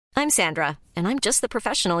I'm Sandra, and I'm just the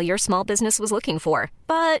professional your small business was looking for.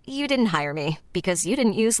 But you didn't hire me because you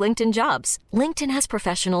didn't use LinkedIn Jobs. LinkedIn has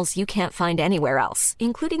professionals you can't find anywhere else,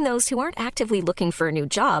 including those who aren't actively looking for a new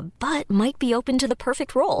job, but might be open to the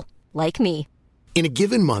perfect role, like me. In a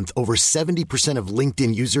given month, over 70% of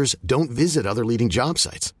LinkedIn users don't visit other leading job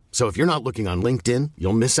sites. So if you're not looking on LinkedIn,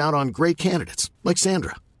 you'll miss out on great candidates like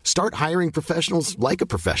Sandra. Start hiring professionals like a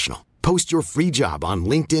professional. Post your free job on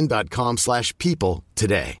linkedin.com/people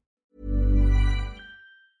today.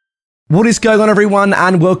 What is going on, everyone,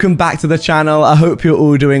 and welcome back to the channel. I hope you're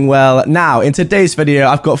all doing well. Now, in today's video,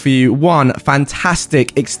 I've got for you one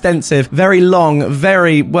fantastic, extensive, very long,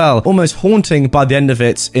 very, well, almost haunting by the end of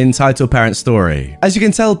it, entitled parent story. As you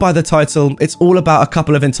can tell by the title, it's all about a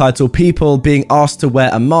couple of entitled people being asked to wear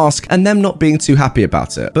a mask and them not being too happy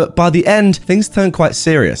about it. But by the end, things turn quite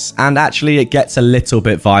serious, and actually it gets a little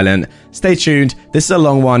bit violent. Stay tuned. This is a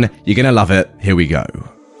long one. You're gonna love it. Here we go.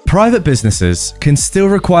 Private businesses can still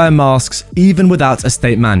require masks even without a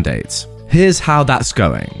state mandate. Here's how that's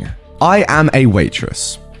going. I am a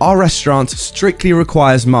waitress. Our restaurant strictly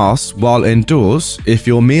requires masks while indoors if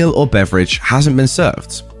your meal or beverage hasn't been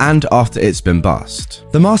served and after it's been bussed.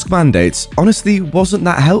 The mask mandate honestly wasn't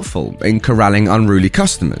that helpful in corralling unruly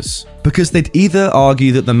customers, because they'd either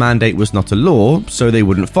argue that the mandate was not a law, so they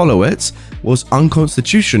wouldn't follow it, was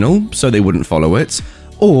unconstitutional, so they wouldn't follow it,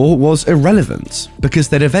 or was irrelevant, because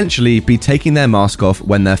they'd eventually be taking their mask off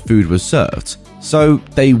when their food was served, so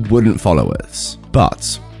they wouldn't follow it.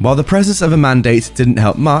 But while the presence of a mandate didn't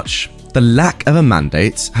help much, the lack of a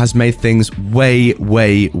mandate has made things way,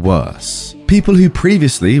 way worse. People who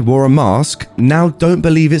previously wore a mask now don't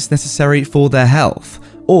believe it's necessary for their health,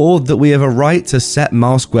 or that we have a right to set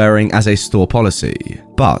mask wearing as a store policy.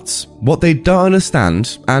 But what they don't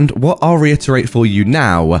understand, and what I'll reiterate for you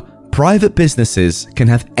now, private businesses can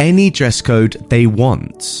have any dress code they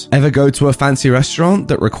want. Ever go to a fancy restaurant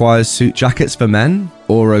that requires suit jackets for men?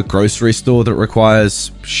 Or a grocery store that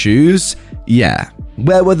requires shoes? Yeah.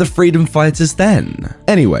 Where were the freedom fighters then?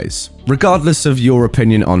 Anyways, regardless of your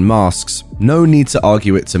opinion on masks, no need to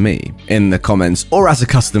argue it to me, in the comments or as a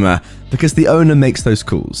customer, because the owner makes those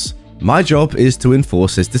calls. My job is to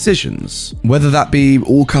enforce his decisions. Whether that be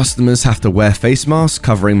all customers have to wear face masks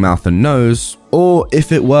covering mouth and nose, or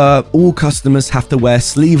if it were all customers have to wear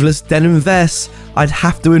sleeveless denim vests, I'd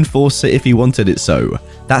have to enforce it if he wanted it so.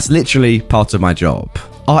 That's literally part of my job.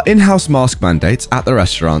 Our in-house mask mandate at the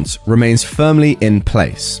restaurant remains firmly in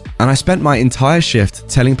place, and I spent my entire shift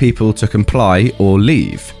telling people to comply or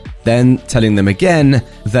leave. Then telling them again,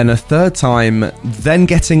 then a third time, then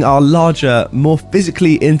getting our larger, more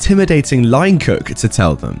physically intimidating line cook to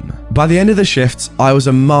tell them. By the end of the shift, I was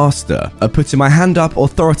a master at putting my hand up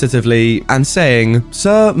authoritatively and saying,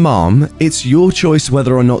 "Sir, ma'am, it's your choice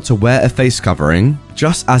whether or not to wear a face covering,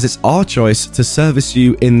 just as it's our choice to service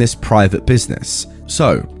you in this private business.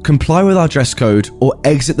 So, comply with our dress code or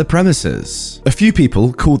exit the premises." A few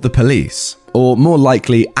people called the police, or more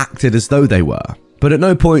likely acted as though they were. But at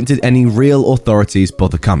no point did any real authorities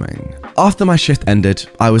bother coming. After my shift ended,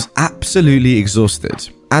 I was absolutely exhausted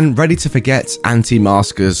and ready to forget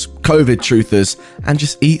anti-maskers, COVID truthers, and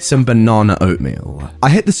just eat some banana oatmeal. I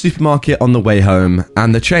hit the supermarket on the way home,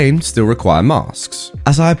 and the chain still require masks.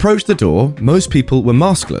 As I approached the door, most people were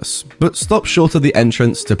maskless, but stopped short of the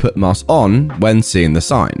entrance to put masks on when seeing the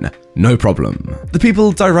sign. No problem. The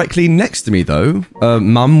people directly next to me though, a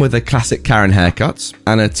mum with a classic Karen haircut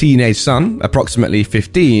and a teenage son, approximately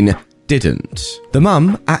 15, didn't. The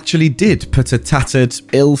mum actually did put a tattered,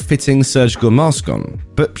 ill-fitting surgical mask on,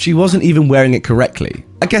 but she wasn't even wearing it correctly.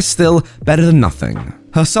 I guess still better than nothing.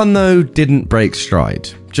 Her son though didn't break stride,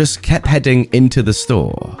 just kept heading into the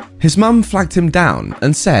store. His mum flagged him down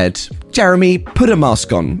and said, "Jeremy, put a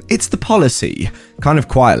mask on, it's the policy," kind of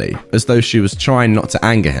quietly, as though she was trying not to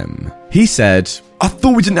anger him. He said, "I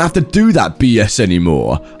thought we didn't have to do that BS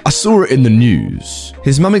anymore. I saw it in the news."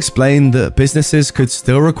 His mum explained that businesses could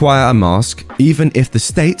still require a mask even if the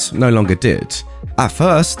state no longer did. At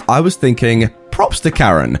first, I was thinking, props to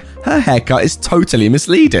Karen, her haircut is totally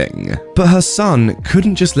misleading. But her son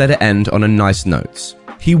couldn't just let it end on a nice note.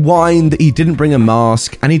 He whined that he didn't bring a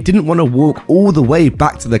mask and he didn't want to walk all the way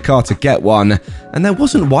back to the car to get one, and there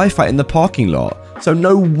wasn't Wi-Fi in the parking lot, so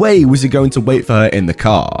no way was he going to wait for her in the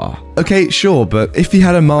car. Okay, sure, but if he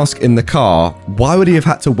had a mask in the car, why would he have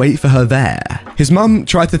had to wait for her there? His mum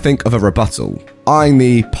tried to think of a rebuttal, eyeing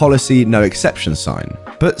the policy no exception sign,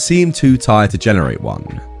 but seemed too tired to generate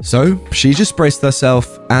one. So she just braced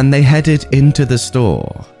herself and they headed into the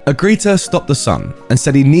store. A greeter stopped the son and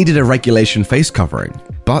said he needed a regulation face covering,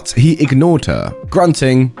 but he ignored her,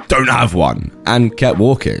 grunting, "Don't have one," and kept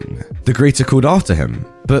walking. The greeter called after him,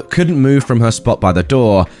 but couldn't move from her spot by the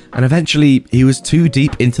door, and eventually he was too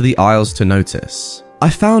deep into the aisles to notice. I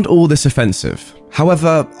found all this offensive.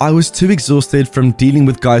 However, I was too exhausted from dealing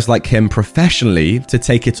with guys like him professionally to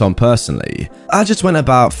take it on personally. I just went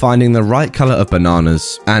about finding the right color of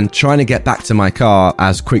bananas and trying to get back to my car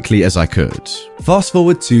as quickly as I could. Fast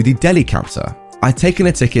forward to the deli counter. I'd taken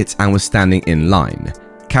a ticket and was standing in line.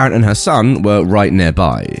 Karen and her son were right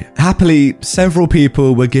nearby. Happily, several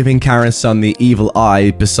people were giving Karen's son the evil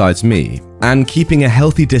eye besides me, and keeping a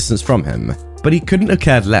healthy distance from him. But he couldn't have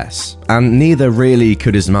cared less, and neither really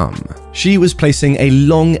could his mum. She was placing a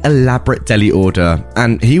long, elaborate deli order,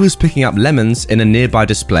 and he was picking up lemons in a nearby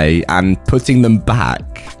display and putting them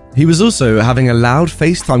back. He was also having a loud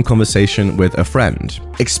FaceTime conversation with a friend,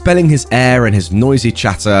 expelling his air and his noisy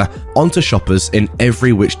chatter onto shoppers in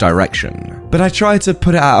every which direction. But I tried to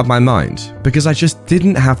put it out of my mind, because I just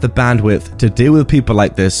didn't have the bandwidth to deal with people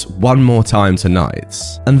like this one more time tonight.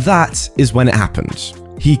 And that is when it happened.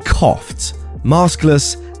 He coughed,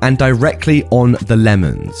 maskless, and directly on the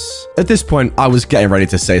lemons. At this point, I was getting ready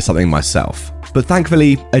to say something myself, but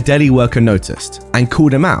thankfully, a deli worker noticed and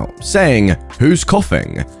called him out, saying, "Who's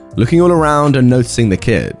coughing?" Looking all around and noticing the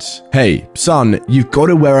kid. "Hey, son, you've got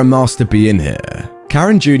to wear a mask to be in here."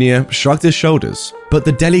 Karen Jr. shrugged his shoulders, but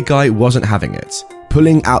the deli guy wasn't having it,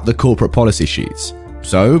 pulling out the corporate policy sheet.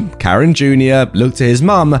 So, Karen Jr. looked to his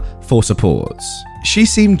mum for support. She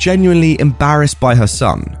seemed genuinely embarrassed by her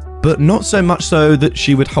son, but not so much so that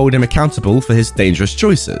she would hold him accountable for his dangerous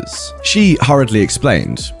choices. She hurriedly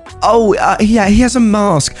explained, Yeah, he has a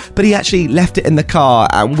mask, but he actually left it in the car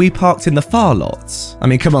and we parked in the far lot." I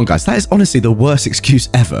mean, come on guys, that is honestly the worst excuse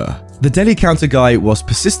ever. The deli counter guy was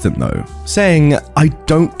persistent though, saying, "I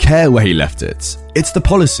don't care where he left it. It's the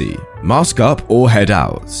policy. Mask up or head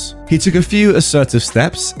out." He took a few assertive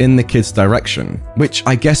steps in the kid's direction, which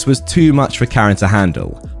I guess was too much for Karen to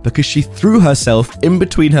handle, because she threw herself in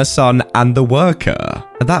between her son and the worker.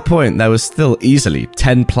 At that point, there was still easily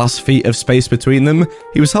 10 plus feet of space between them.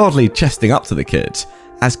 He was hardly chesting up to the kid,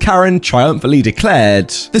 as Karen triumphantly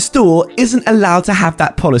declared, "The store isn't allowed to have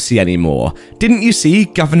that policy anymore. Didn't you see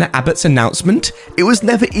Governor Abbott's announcement? It was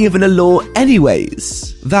never even a law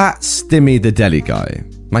anyways." That stimmied the deli guy.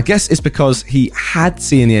 My guess is because he had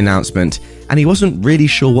seen the announcement and he wasn't really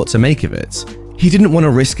sure what to make of it. He didn't want to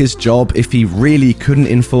risk his job if he really couldn't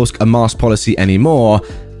enforce a mask policy anymore,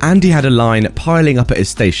 and he had a line piling up at his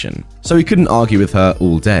station, so he couldn't argue with her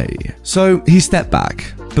all day. So he stepped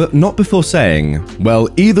back, but not before saying, "Well,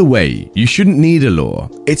 either way, you shouldn't need a law.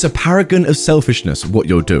 It's a paragon of selfishness what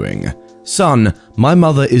you're doing. Son, my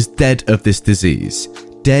mother is dead of this disease.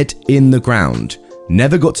 Dead in the ground.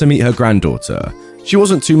 Never got to meet her granddaughter. She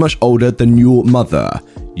wasn't too much older than your mother.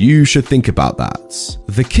 You should think about that."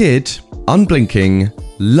 The kid, unblinking,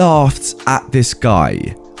 laughed at this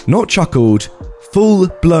guy. Not chuckled,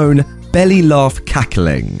 full-blown belly laugh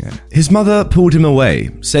cackling. His mother pulled him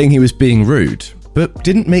away, saying he was being rude, but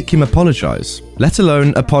didn't make him apologize, let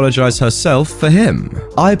alone apologize herself for him.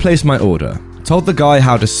 I placed my order, told the guy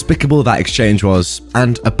how despicable that exchange was,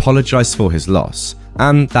 and apologized for his loss.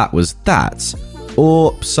 And that was that.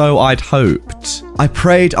 Or so I'd hoped. I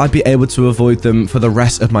prayed I'd be able to avoid them for the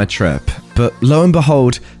rest of my trip, but lo and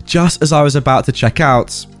behold, just as I was about to check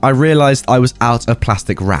out, I realized I was out of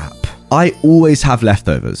plastic wrap. I always have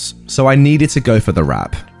leftovers, so I needed to go for the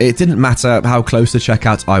wrap. It didn't matter how close to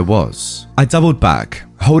checkout I was. I doubled back,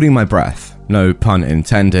 holding my breath, no pun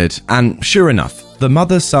intended, and sure enough, the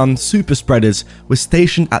mother-son super spreaders were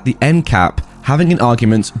stationed at the end cap having an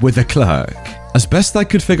argument with a clerk. As best I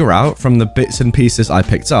could figure out from the bits and pieces I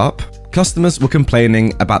picked up, customers were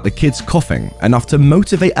complaining about the kids coughing enough to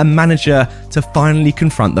motivate a manager to finally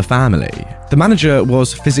confront the family. The manager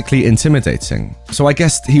was physically intimidating, so I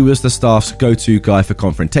guessed he was the staff's go-to guy for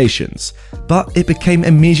confrontations, but it became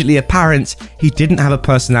immediately apparent he didn't have a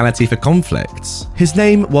personality for conflicts. His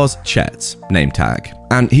name was Chet, name tag,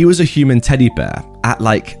 and he was a human teddy bear at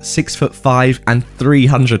like 6'5" and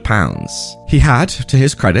 300 pounds. He had, to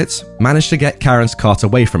his credit, managed to get Karen's cart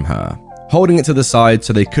away from her, holding it to the side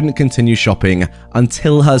so they couldn't continue shopping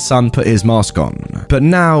until her son put his mask on. But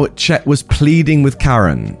now Chet was pleading with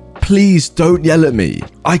Karen, "Please don't yell at me.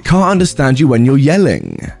 I can't understand you when you're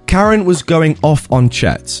yelling." Karen was going off on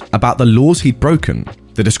Chet about the laws he'd broken,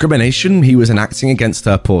 the discrimination he was enacting against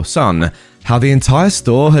her poor son, how the entire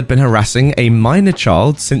store had been harassing a minor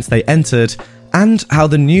child since they entered, and how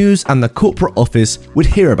the news and the corporate office would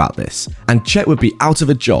hear about this, and Chet would be out of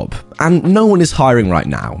a job, and no one is hiring right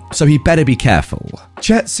now, so he better be careful.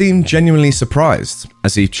 Chet seemed genuinely surprised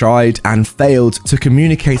as he tried and failed to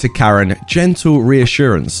communicate to Karen gentle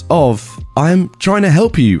reassurance of, "I'm trying to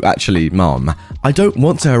help you actually, Mom. I don't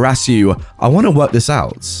want to harass you. I want to work this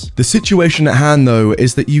out. The situation at hand, though,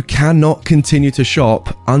 is that you cannot continue to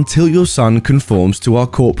shop until your son conforms to our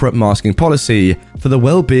corporate masking policy for the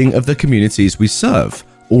well-being of the communities we serve.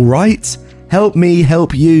 All right? Help me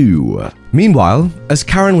help you. Meanwhile, as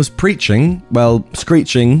Karen was screeching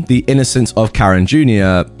the innocence of Karen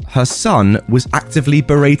Jr., her son was actively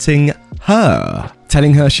berating her,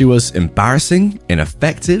 telling her she was embarrassing,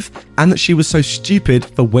 ineffective, and that she was so stupid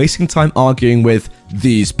for wasting time arguing with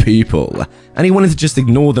these people, and he wanted to just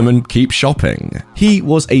ignore them and keep shopping. He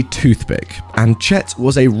was a toothpick, and Chet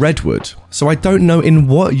was a redwood, so I don't know in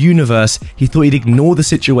what universe he thought he'd ignore the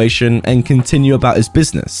situation and continue about his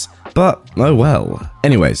business. But, oh well.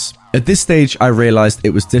 Anyways, at this stage I realised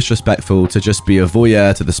it was disrespectful to just be a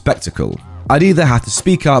voyeur to the spectacle. I'd either have to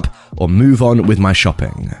speak up or move on with my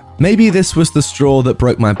shopping. Maybe this was the straw that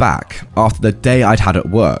broke my back after the day I'd had at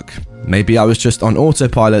work. Maybe I was just on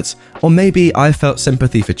autopilot, or maybe I felt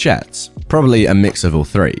sympathy for Chet. Probably a mix of all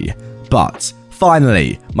three. But,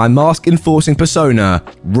 finally, my mask-enforcing persona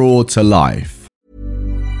roared to life.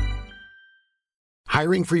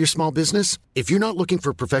 Hiring for your small business? If you're not looking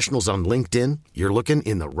for professionals on LinkedIn, you're looking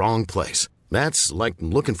in the wrong place. That's like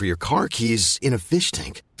looking for your car keys in a fish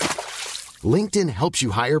tank. LinkedIn helps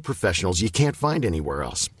you hire professionals you can't find anywhere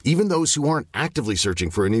else, even those who aren't actively searching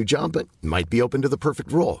for a new job but might be open to the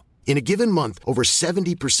perfect role. In a given month, over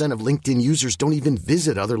 70% of LinkedIn users don't even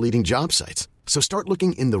visit other leading job sites. So start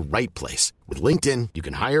looking in the right place. With LinkedIn, you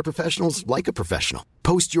can hire professionals like a professional.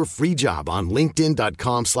 Post your free job on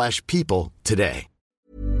linkedin.com/people today.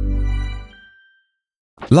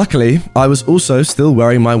 Luckily, I was also still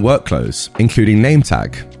wearing my work clothes, including name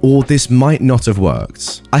tag, or this might not have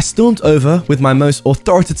worked. I stormed over with my most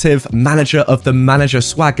authoritative manager of the manager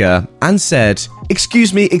swagger and said,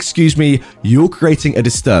 excuse me, you're creating a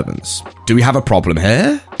disturbance. Do we have a problem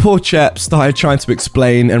here? Poor Chet started trying to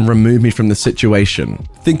explain and remove me from the situation,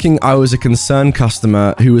 thinking I was a concerned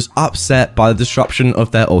customer who was upset by the disruption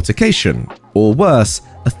of their altercation, or worse,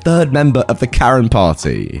 a third member of the Karen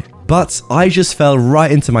party. But I just fell right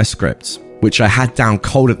into my script, which I had down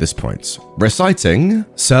cold at this point, reciting,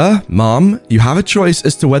 "Sir, Mom, you have a choice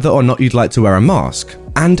as to whether or not you'd like to wear a mask.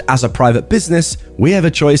 And as a private business, we have a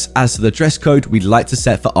choice as to the dress code we'd like to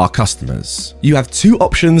set for our customers. You have two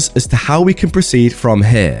options as to how we can proceed from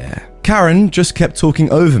here." Karen just kept talking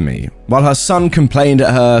over me, while her son complained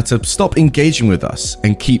at her to stop engaging with us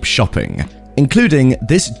and keep shopping, including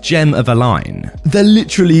this gem of a line. "They're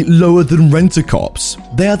literally lower than rent-a-cops.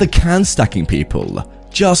 They are the can-stacking people.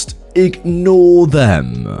 Just ignore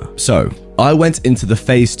them." So, I went into the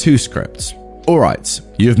Phase 2 script. Alright,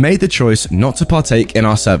 you have made the choice not to partake in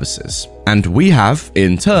our services, and we have,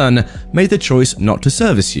 in turn, made the choice not to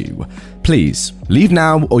service you. Please, leave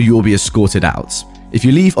now or you will be escorted out. If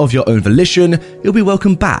you leave of your own volition, you'll be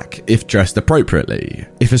welcomed back if dressed appropriately.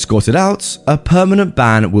 If escorted out, a permanent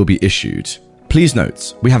ban will be issued. Please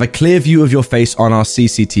note, we have a clear view of your face on our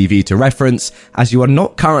CCTV to reference, as you are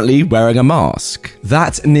not currently wearing a mask.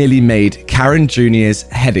 That nearly made Karen Jr.'s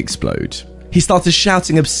head explode. He started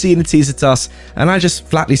shouting obscenities at us, and I just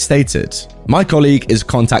flatly stated, "My colleague is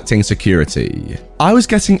contacting security." I was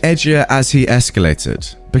getting edgier as he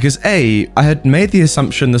escalated, because A, I had made the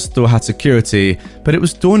assumption the store had security, but it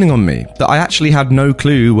was dawning on me that I actually had no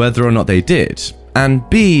clue whether or not they did. And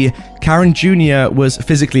B, Karen Jr. was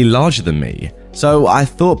physically larger than me. So I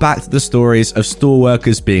thought back to the stories of store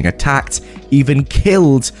workers being attacked, even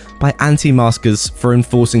killed by anti-maskers for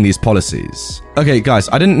enforcing these policies. Okay guys,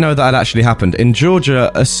 I didn't know that had actually happened. In Georgia,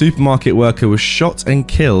 a supermarket worker was shot and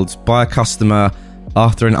killed by a customer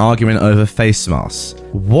after an argument over face masks.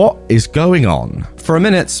 What is going on? For a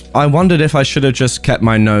minute, I wondered if I should have just kept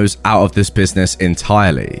my nose out of this business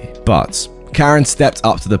entirely. But Karen stepped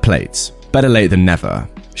up to the plate. Better late than never.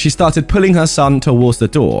 She started pulling her son towards the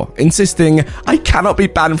door, insisting, "I cannot be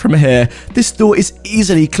banned from here. This door is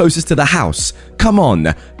easily closest to the house. Come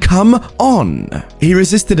on, come on." He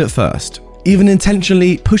resisted at first, even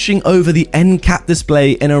intentionally pushing over the end cap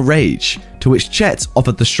display in a rage, to which Chet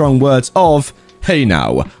offered the strong words of, "Hey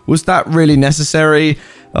now, was that really necessary?"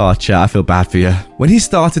 Oh, Chet, I feel bad for you. When he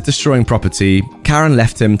started destroying property, Karen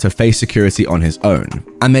left him to face security on his own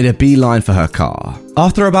and made a beeline for her car.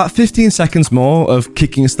 After about 15 seconds more of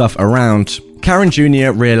kicking stuff around, Karen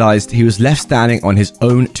Jr. realized he was left standing on his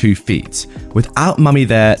own 2 feet, without Mummy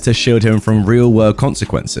there to shield him from real-world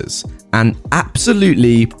consequences, and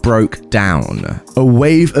absolutely broke down. A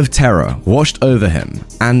wave of terror washed over him,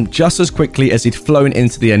 and just as quickly as he'd flown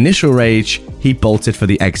into the initial rage, he bolted for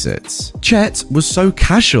the exit. Chet was so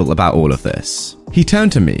casual about all of this. He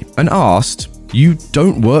turned to me and asked, "You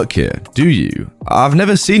don't work here, do you? I've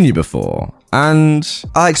never seen you before." And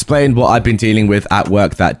I explained what I'd been dealing with at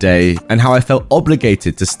work that day and how I felt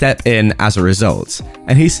obligated to step in as a result.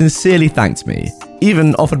 And he sincerely thanked me,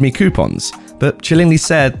 even offered me coupons, but chillingly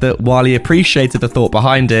said that while he appreciated the thought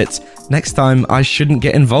behind it, next time I shouldn't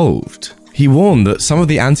get involved. He warned that some of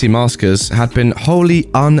the anti-maskers had been wholly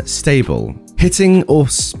unstable, hitting or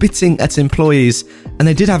spitting at employees, and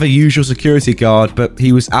they did have a usual security guard, but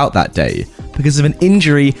he was out that day because of an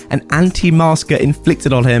injury an anti-masker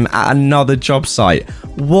inflicted on him at another job site.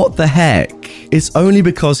 What the heck? It's only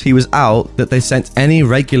because he was out that they sent any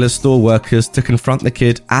regular store workers to confront the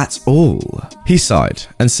kid at all. He sighed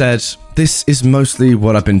and said, "This is mostly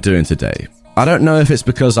what I've been doing today. I don't know if it's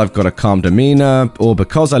because I've got a calm demeanor or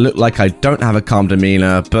because I look like I don't have a calm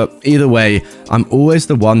demeanor, but either way, I'm always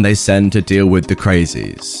the one they send to deal with the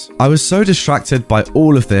crazies." I was so distracted by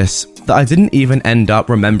all of this that I didn't even end up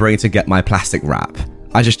remembering to get my plastic wrap.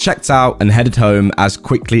 I just checked out and headed home as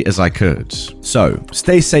quickly as I could. So,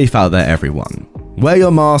 stay safe out there, everyone. Wear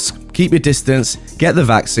your mask, keep your distance, get the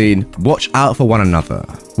vaccine, watch out for one another.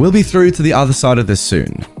 We'll be through to the other side of this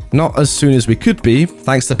soon. Not as soon as we could be,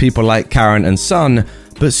 thanks to people like Karen and Sun,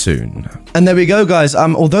 but soon. And there we go, guys.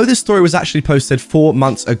 Although this story was actually posted 4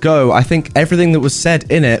 months ago, I think everything that was said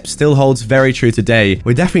in it still holds very true today.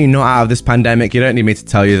 We're definitely not out of this pandemic. You don't need me to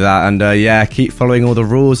tell you that. And yeah, keep following all the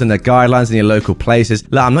rules and the guidelines in your local places.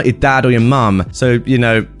 Look, I'm not your dad or your mum, so,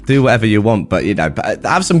 do whatever you want, but,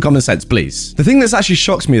 have some common sense, please. The thing that's actually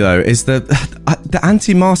shocks me, though, is that the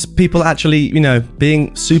anti-mask people actually,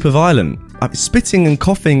 being super violent. Spitting and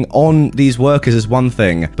coughing on these workers is one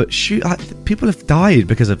thing, but people have died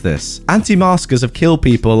because of this. Anti-maskers have killed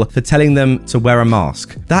people for telling them to wear a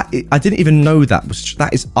mask. I didn't even know that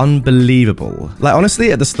is unbelievable. Like,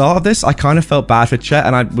 honestly, at the start of this, I kind of felt bad for Chet,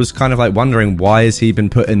 and I was kind of like wondering, why has he been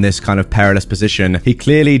put in this kind of perilous position? He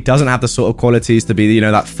clearly doesn't have the sort of qualities to be,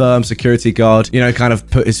 that firm security guard, kind of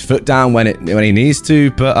put his foot down when he needs to.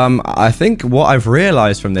 But I think what I've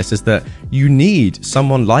realized from this is that you need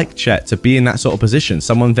someone like Chet to be in that sort of position,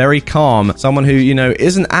 someone very calm, someone who,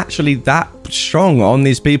 isn't actually that strong on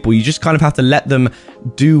these people. You just kind of have to let them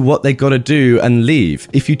do what they gotta do and leave.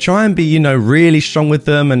 If you try and be, really strong with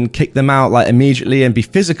them and kick them out like immediately and be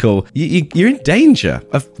physical, you're in danger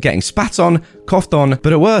of getting spat on, coughed on,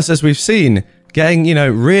 but at worst, as we've seen, getting,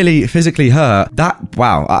 really physically hurt.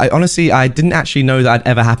 Wow, I didn't actually know that had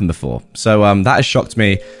ever happened before. So that has shocked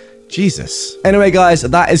me. Jesus. Anyway, guys,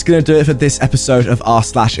 that is going to do it for this episode of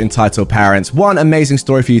r/entitled parents. One amazing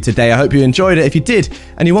story for you today. I hope you enjoyed it. If you did,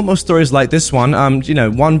 and you want more stories like this one,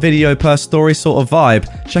 one video per story sort of vibe,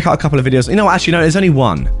 check out a couple of videos. Actually, no, there's only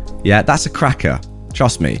one. Yeah, that's a cracker.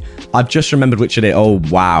 Trust me. I've just remembered which it is. Oh,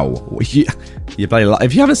 wow. You're bloody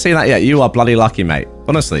if you haven't seen that yet, you are bloody lucky, mate.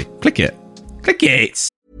 Honestly, click it. Click it.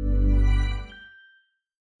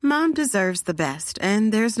 Mom deserves the best,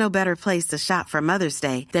 and there's no better place to shop for Mother's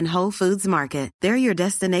Day than Whole Foods Market. They're your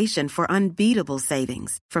destination for unbeatable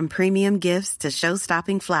savings, from premium gifts to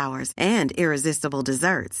show-stopping flowers and irresistible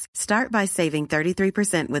desserts. Start by saving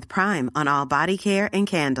 33% with Prime on all body care and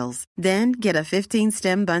candles. Then get a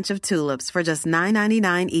 15-stem bunch of tulips for just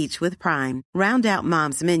 $9.99 each with Prime. Round out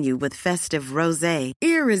Mom's menu with festive rosé,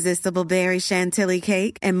 irresistible berry chantilly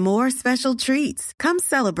cake, and more special treats. Come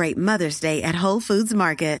celebrate Mother's Day at Whole Foods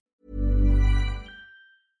Market.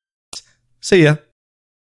 See ya.